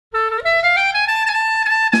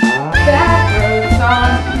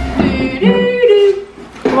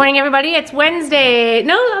Morning, everybody. It's Wednesday.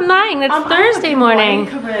 No, I'm lying. It's Thursday morning.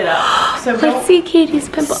 Cover it up. So let's see Katie's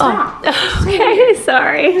pimple. Stop. Oh, okay.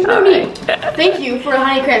 Sorry. All right. Thank you for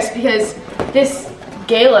Honey Crisp because this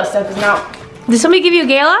gala stuff is not. Did somebody give you a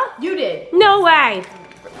gala? You did. No way.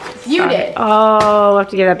 You did. Oh, we'll have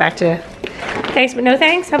to give that back to. Thanks, but no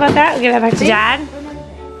thanks. How about that? We'll give that back to Dad.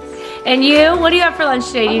 And you? What do you have for lunch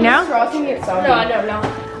today? Do you know? No, I don't know.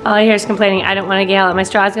 All I hear is complaining. I don't want a gala. My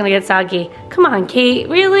straw's gonna get soggy. Come on, Kate.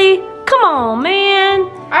 Really? Come on, man.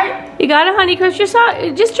 You got a Honey Crisp yourself.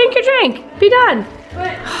 Just drink your drink. Be done.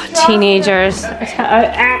 Teenagers. Let's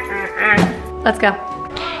go.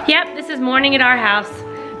 Yep, this is morning at our house.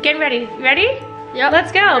 Getting ready. You ready? Yep.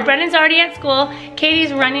 Let's go. Brennan's already at school.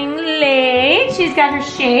 Katie's running late. She's got her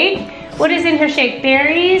shake. What is in her shake?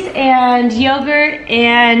 Berries and yogurt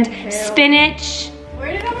and spinach.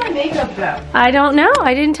 Where did all my makeup go? I don't know.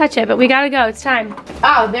 I didn't touch it, but we gotta go. It's time.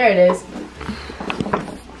 Oh, there it is.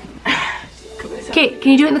 Kate,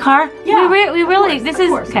 can you do it in the car? Yeah. We really. This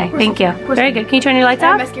is okay. Thank you. Very good. Can you turn your lights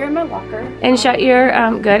off? Mascara in my locker. And shut your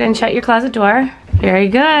good. And shut your closet door. Very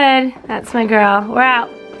good. That's my girl. We're out.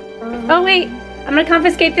 Oh wait, I'm gonna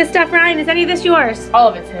confiscate this stuff, Ryan. Is any of this yours? All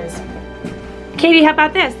of it's his. Katie, how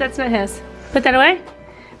about this? That's not his. Put that away.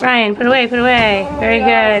 Ryan, put away. Put away. Very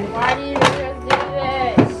good. Why do you make us do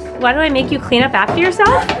this? Why do I make you clean up after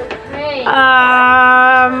yourself? Hey.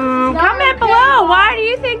 Comment below. Why do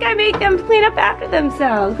you think I make them clean up after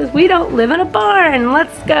themselves? Because we don't live in a barn.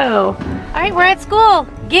 Let's go. All right, we're at school.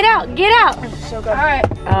 Get out, get out. So good. All right.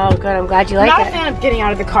 Oh, good. I'm glad you like I'm it. not a fan of getting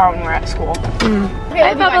out of the car when we're at school.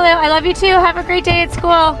 Hi, Bubbaloo. I love you too. Have a great day at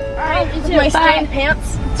school. All right, you too. My stained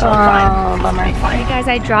pants. It's all fine. Bummer. Hey guys,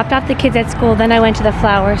 I dropped off the kids at school. Then I went to the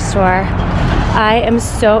flower store. I am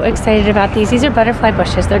so excited about these. These are butterfly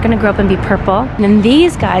bushes. They're gonna grow up and be purple. And then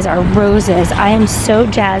these guys are roses. I am so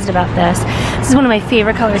jazzed about this. This is one of my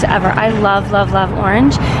favorite colors ever. I love, love, love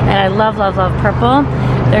orange. And I love, love, love purple.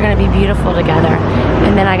 They're gonna be beautiful together.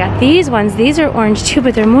 And then I got these ones. These are orange too,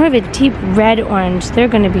 but they're more of a deep red orange. They're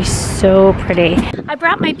gonna be so pretty. I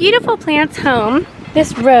brought my beautiful plants home.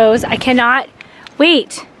 This rose, I cannot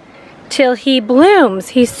wait till he blooms.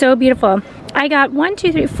 He's so beautiful. I got 1,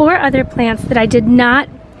 2, 3, 4 other plants that I did not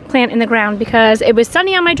plant in the ground because it was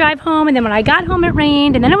sunny on my drive home, and then when I got home it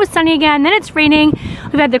rained, and then it was sunny again, then it's raining.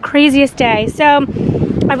 We've had the craziest day. So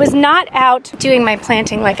I was not out doing my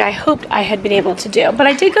planting like I hoped I had been able to do. But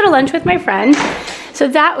I did go to lunch with my friend, so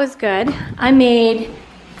that was good. I made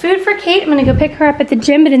food for Kate. I'm gonna go pick her up at the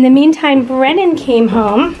gym, but in the meantime, Brennan came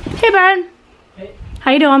home. Hey, Brennan. Hey.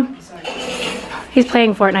 How you doing? He's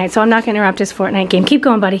playing Fortnite, so I'm not gonna interrupt his Fortnite game. Keep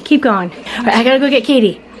going, buddy, keep going. All right, I gotta go get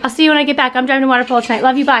Katie. I'll see you when I get back. I'm driving to water polo tonight.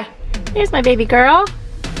 Love you, bye. Here's my baby girl.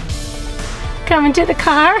 Coming to the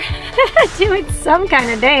car, doing some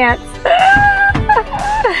kind of dance.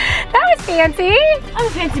 That was fancy. I'm a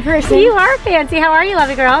fancy person. You are fancy. How are you,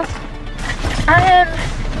 lovely girl? I am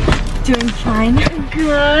doing fine.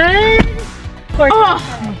 Good. Oh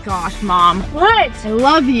my gosh, Mom. What? I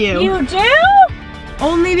love you. You do?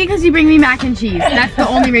 Only because you bring me mac and cheese. That's the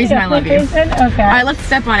only reason I love you. Okay. All right, let's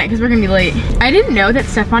step on it because we're gonna be late. I didn't know that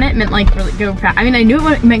step on it meant like really go fast. I mean, I knew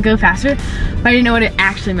it meant go faster, but I didn't know what it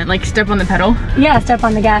actually meant. Like step on the pedal. Yeah, step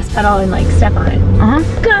on the gas pedal and like step on it.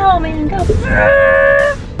 Go, man, go.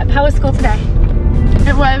 How was school today?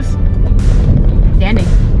 It was standing.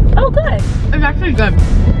 Oh, good. It was actually good.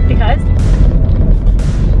 Because?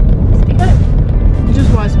 Because? It just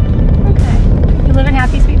was. Okay. You living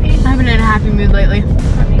happy, sweet pea? I haven't been in a happy mood lately.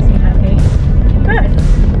 That makes me happy. Good.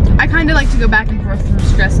 I kind of like to go back and forth from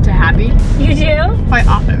stress to happy. You do? Quite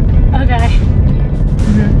often. Okay.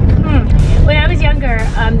 When I was younger,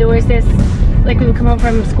 there was this, like we would come home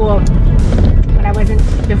from school when I wasn't,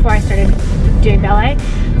 before I started doing ballet,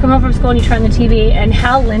 come home from school and you turn on the TV, and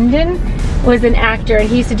Hal Linden was an actor, and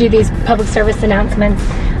he used to do these public service announcements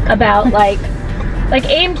about like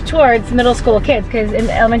aimed towards middle school kids, because in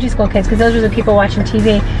elementary school kids, because those were the people watching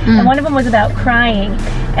TV. And one of them was about crying,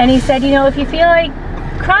 and he said, you know, if you feel like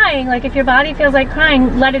crying, like if your body feels like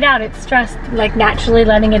crying, let it out. It's stress, like naturally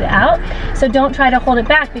letting it out. So don't try to hold it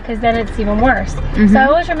back, because then it's even worse. So I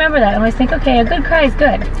always remember that. I always think, okay, a good cry is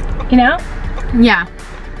good, you know? Yeah.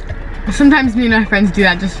 Sometimes me and my friends do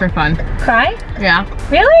that just for fun. Cry? Yeah.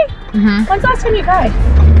 Really? When's the last time you cried?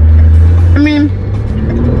 I mean,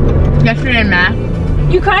 yesterday in math.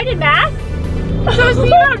 You cried in math? So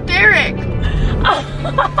see about Derek.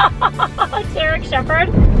 Derek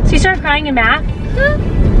Shepherd. So you started crying in math?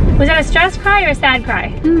 Was that a stress cry or a sad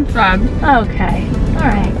cry? Sad. Okay.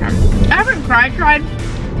 Alright. I haven't cried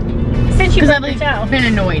Since you because broke your toe. I've been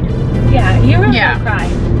annoyed. Yeah, you really don't cry. I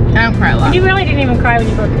don't cry a lot. You really didn't even cry when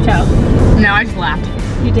you broke your toe. No, I just laughed.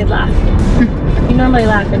 You did laugh. You normally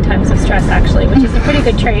laugh in times of stress, actually, which is a pretty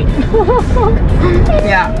good trait.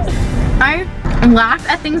 Yeah. I laugh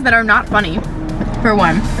at things that are not funny, for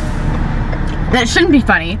one. That shouldn't be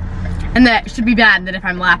funny, and that should be bad that if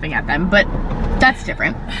I'm laughing at them, but that's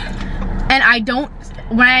different. And I don't,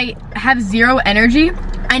 when I have zero energy,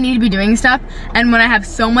 I need to be doing stuff, and when I have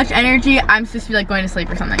so much energy, I'm supposed to be like going to sleep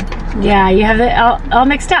or something. Yeah, you have it all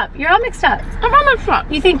mixed up. You're all mixed up. I'm all mixed up.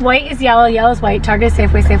 You think white is yellow, yellow is white, Target is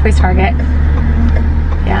Safeway, Safeway is Target.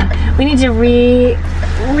 Yeah, we need to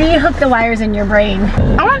re-hook the wires in your brain.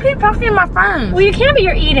 I want to keep talking to my friends. Well, you can't, but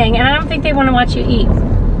you're eating, and I don't think they want to watch you eat.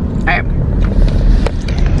 Alright.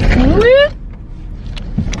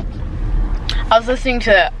 I was listening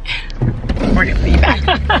to ordeal feedback.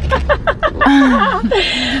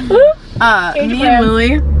 Me and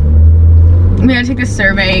Lily, we had to take a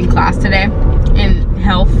survey in class today in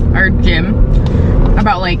health, our gym,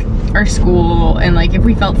 about like our school and like if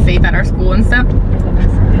we felt safe at our school and stuff.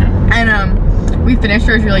 And we finished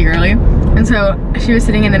ours really early, and so she was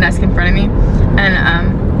sitting in the desk in front of me,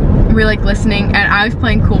 and we were like listening, and I was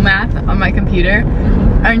playing Cool Math on my computer,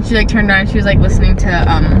 and she like turned around and she was like listening to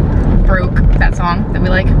Broke, that song that we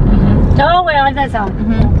like. Oh, wait, I like that song.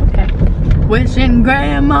 Okay. Wishing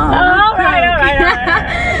Grandma. All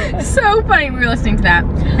right. So funny. We were listening to that,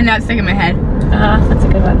 and now it's stuck in my head. That's a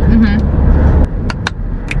good one.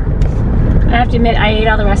 I have to admit, I ate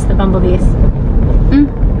all the rest of the bumblebees.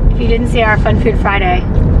 If you didn't see our Fun Food Friday,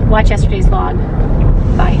 watch yesterday's vlog.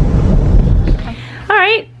 Bye. All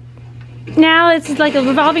right. Now it's like a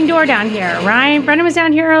revolving door down here. Brennan was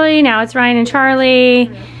down here early. Now it's Ryan and Charlie.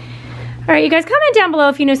 All right, you guys, comment down below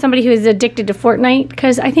if you know somebody who is addicted to Fortnite,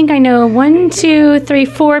 because I think I know 1, 2, 3,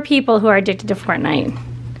 4 people who are addicted to Fortnite.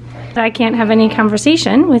 I can't have any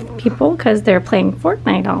conversation with people because they're playing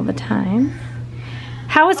Fortnite all the time.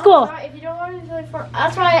 How was school? If you don't want to play Fortnite,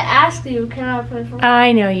 that's why I asked you, can I play Fortnite?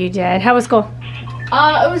 I know you did. How was school?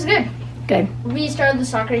 It was good. Good. We started the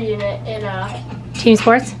soccer unit in Team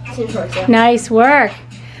sports? Team Sports, yeah. Nice work.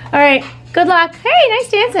 All right, good luck. Hey, nice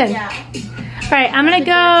dancing. Yeah. All right, I'm gonna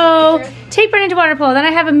go take Brennan to water polo, then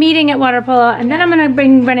I have a meeting at water polo, and then I'm gonna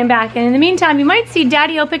bring Brennan back. And in the meantime, you might see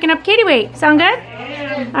Dadio picking up Katie weight. Sound good?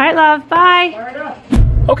 All right, love, bye.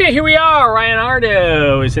 Okay, here we are. Ryan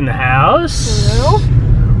Ardo is in the house. Hello.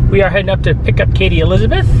 We are heading up to pick up Katie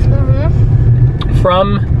Elizabeth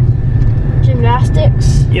from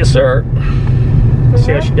Gymnastics. Yes, sir.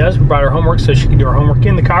 See how she does. We brought her homework so she can do her homework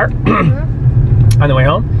in the car on the way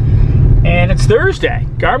home. And it's Thursday,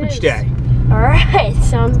 garbage day. Alright,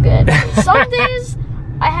 sounds good. Some days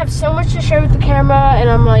I have so much to share with the camera and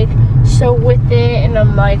I'm like so with it and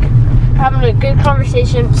I'm like having a good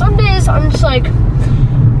conversation. Some days I'm just like,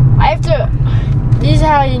 I have to, this is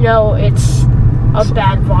how you know it's a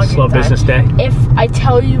bad vlogging Slow time. business day. If I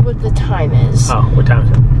tell you what the time is. Oh, what time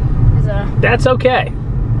is it? That's okay.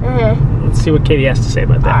 Let's see what Katie has to say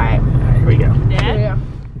about that. Alright. All right, here we go. Yeah.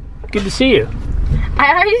 Good to see you.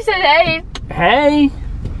 I already said hey. Hey.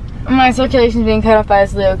 My circulation's being cut off by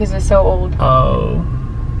this Leo because it's so old. Oh.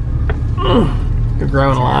 You're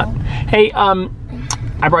growing a lot. Hey,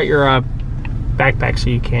 I brought your backpack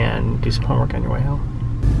so you can do some homework on your way home.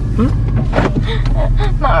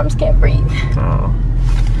 My arms can't breathe. Oh.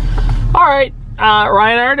 All right,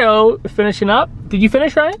 Ryan Ardo finishing up. Did you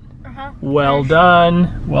finish, Ryan? Well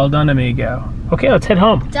done. Well done, amigo. Okay, let's head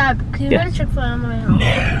home. Dad, can you go to Chick-fil-A on the way home?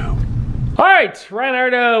 No. All right, Ryan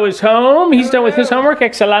Ardo is home. He's done with his homework.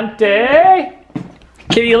 Excelente.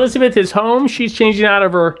 Katie Elizabeth is home. She's changing out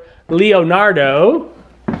of her Leonardo.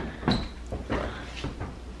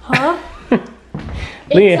 Huh?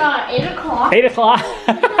 It's 8 o'clock. 8 o'clock.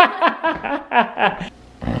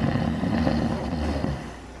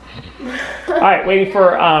 All right, waiting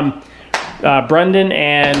for Brendan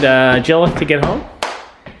and Jill to get home.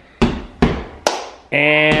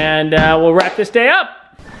 And we'll wrap this day up.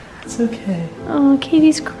 It's okay. Oh,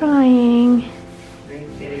 Katie's crying.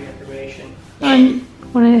 Want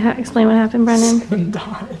to explain what happened, Brennan? Someone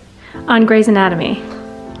died. On Grey's Anatomy,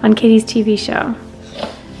 on Katie's TV show.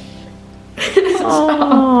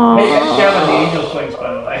 Oh. Maybe that's down on the angel swings,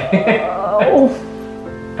 by the way. Oh.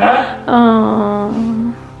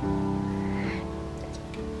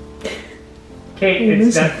 Kate,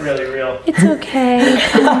 it's not really real. It's okay.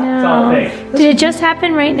 It's all fake. Did it just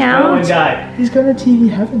happen right No now? one died. He's going to TV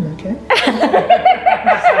heaven, okay?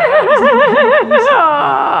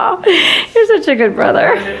 Oh, you're such a good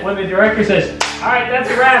brother. When the director says, all right, that's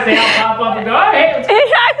a wrap, they all pop up and go, all right, let's go.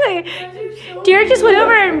 Exactly. Derek just went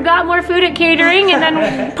over and got more food at catering and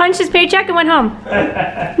then punched his paycheck and went home.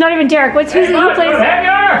 Not even Derek. Who plays?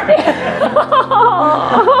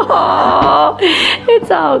 Oh,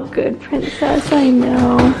 it's all good, princess. I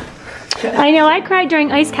know. I know. I cried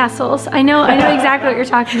during ice castles. I know exactly what you're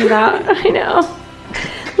talking about. I know.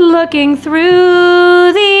 Looking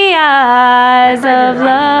through the eyes of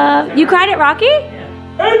love. You cried at Rocky?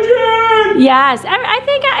 Yes.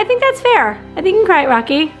 I think that's fair. I think you can cry at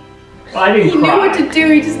Rocky. Well, I didn't cry. He knew what to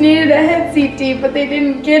do. He just needed a head CT, but they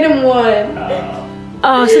didn't get him one.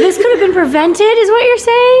 Oh, so this could have been prevented, is what you're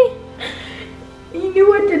saying? He knew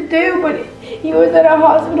what to do, but he was at a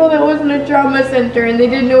hospital that wasn't a trauma center, and they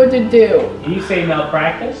didn't know what to do. You say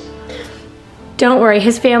malpractice? Don't worry,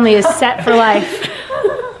 his family is set for life.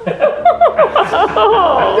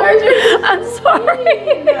 I'm sorry.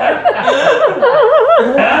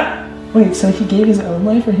 Wait, so he gave his own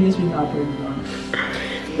life, or he was being operated on?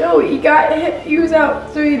 No, he got hit. He was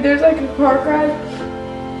out. So there's like a car crash.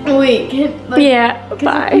 Wait, yeah,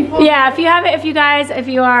 bye. Yeah, if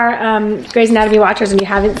you are Grey's Anatomy watchers and you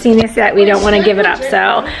haven't seen this yet, we don't want to give it up,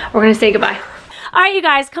 so we're gonna say goodbye. All right, you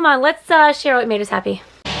guys, come on, let's share what made us happy.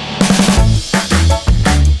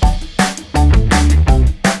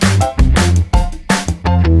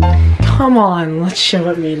 Come on, let's show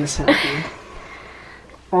what made us happy.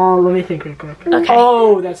 Oh, let me think real quick. Okay.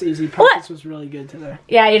 Oh, that's easy. Practice was really good today.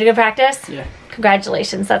 Yeah, you did good practice? Yeah.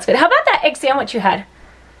 Congratulations, that's good. How about that egg sandwich you had?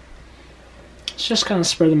 It's just kind of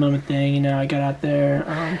spur of the moment thing, you know. I got out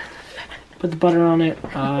there, put the butter on it,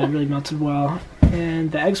 it really melted well.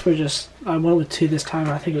 And the eggs were just, I went with 2 this time.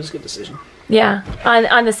 I think it was a good decision. Yeah,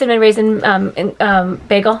 on the cinnamon raisin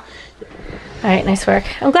bagel. All right, nice work.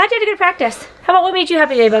 I'm glad you had a good practice. How about what made you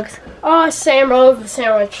happy today, Bugs? Same, I love the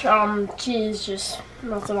sandwich. Cheese just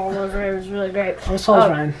melted all over. It was really great.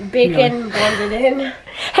 Ryan. Bacon blended in.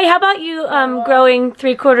 Hey, how about you growing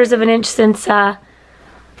 3/4 of an inch since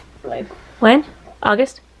Like when?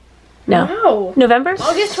 August? No. November?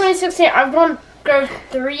 August 2016. I've grown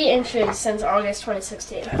 3 inches since August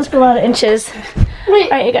 2016. That's a lot of inches.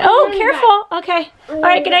 Wait. All right, you go. Oh, careful. Okay. All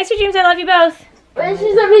right, good night, sweet dreams. I love you both. Wait,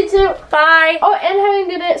 she's love me too. Bye. Oh, and having a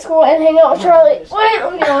good day at school and hang out with Charlie. Wait,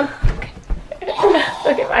 let me get on.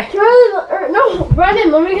 Okay, bye. Charlie, no,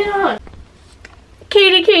 Brennan, let me get on.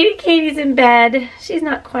 Katie's in bed. She's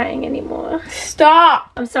not crying anymore.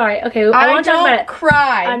 Stop. I'm sorry. Okay, I won't talk about it.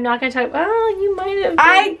 Cry. I'm not gonna talk. Well, you might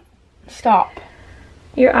have. Stop.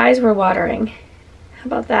 Your eyes were watering. How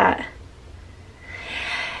about that?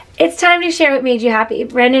 It's time to share what made you happy.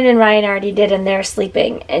 Brennan and Ryan already did, and they're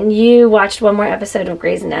sleeping. And you watched one more episode of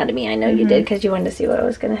Grey's Anatomy. I know you did because you wanted to see what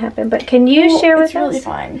was going to happen. But can you share with us really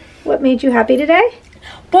fine. What made you happy today?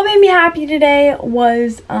 What made me happy today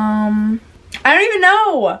was, I don't even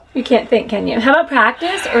know. You can't think, can you? How about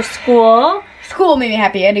practice or school? School made me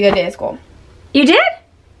happy. I had a good day at school. You did?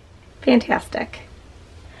 Fantastic.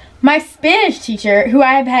 My Spanish teacher, who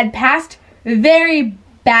I have had past very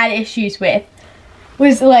bad issues with,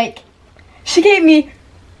 was like, she gave me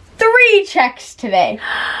 3 checks today.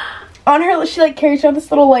 On her, she like carries around this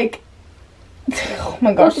little like, oh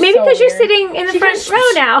my gosh. Well, maybe because you're sitting in the front row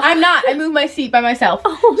now. I'm not. I moved my seat by myself.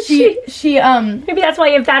 Oh, she maybe that's why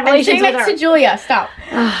you have bad relations with her. next to Julia. Stop.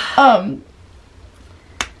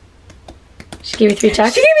 She gave you 3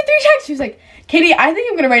 checks? She gave me 3 checks. She was like, Katie, I think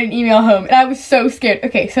I'm gonna write an email home. And I was so scared.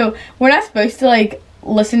 Okay, so we're not supposed to like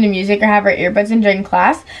listen to music or have our earbuds in during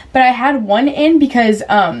class, but I had one in because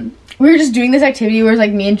we were just doing this activity where it was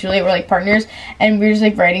like me and Juliet were like partners, and we were just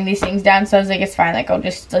like writing these things down. So I was like, it's fine, like I'll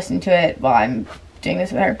just listen to it while I'm doing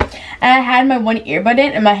this with her. And I had my one earbud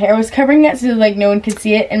in, and my hair was covering it, so like no one could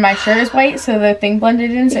see it, and my shirt is white, so the thing blended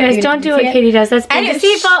in. So you guys don't do what Katie does. That's being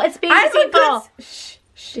deceitful. It's being deceitful.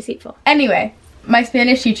 Deceitful. Anyway, my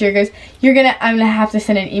Spanish teacher goes, I'm gonna have to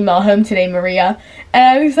send an email home today, Maria. And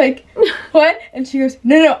I was like, what? And she goes,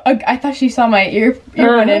 no, I thought she saw my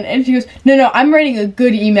earbud in. And she goes, no, I'm writing a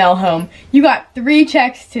good email home. You got 3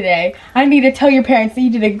 checks today. I need to tell your parents that you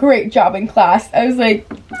did a great job in class. I was like,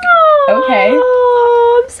 okay.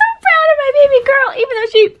 Oh, I'm so proud of my baby girl, even though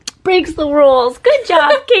she breaks the rules. Good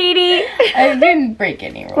job, Katie. I didn't break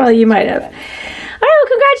any rules. Well, you might have. All right, well,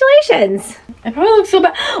 congratulations. I probably look so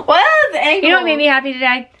bad. What? The angle? You know what made me happy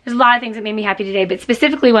today? There's a lot of things that made me happy today, but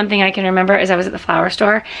specifically one thing I can remember is I was at the flower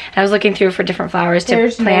store, and I was looking through for different flowers to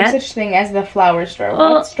plant. There's no such thing as the flower store.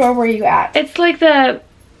 Well, what store were you at? It's like the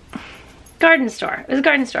garden store. It was a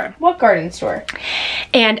garden store. What garden store?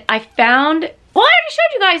 And I found, well, I already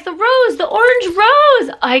showed you guys the rose, the orange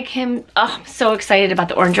rose. I'm so excited about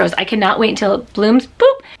the orange rose. I cannot wait until it blooms. Boop.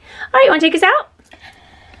 All right, you want to take us out?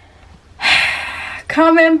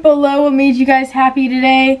 Comment below what made you guys happy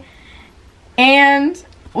today. And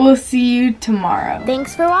we'll see you tomorrow.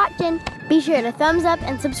 Thanks for watching. Be sure to thumbs up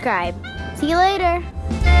and subscribe. See you later.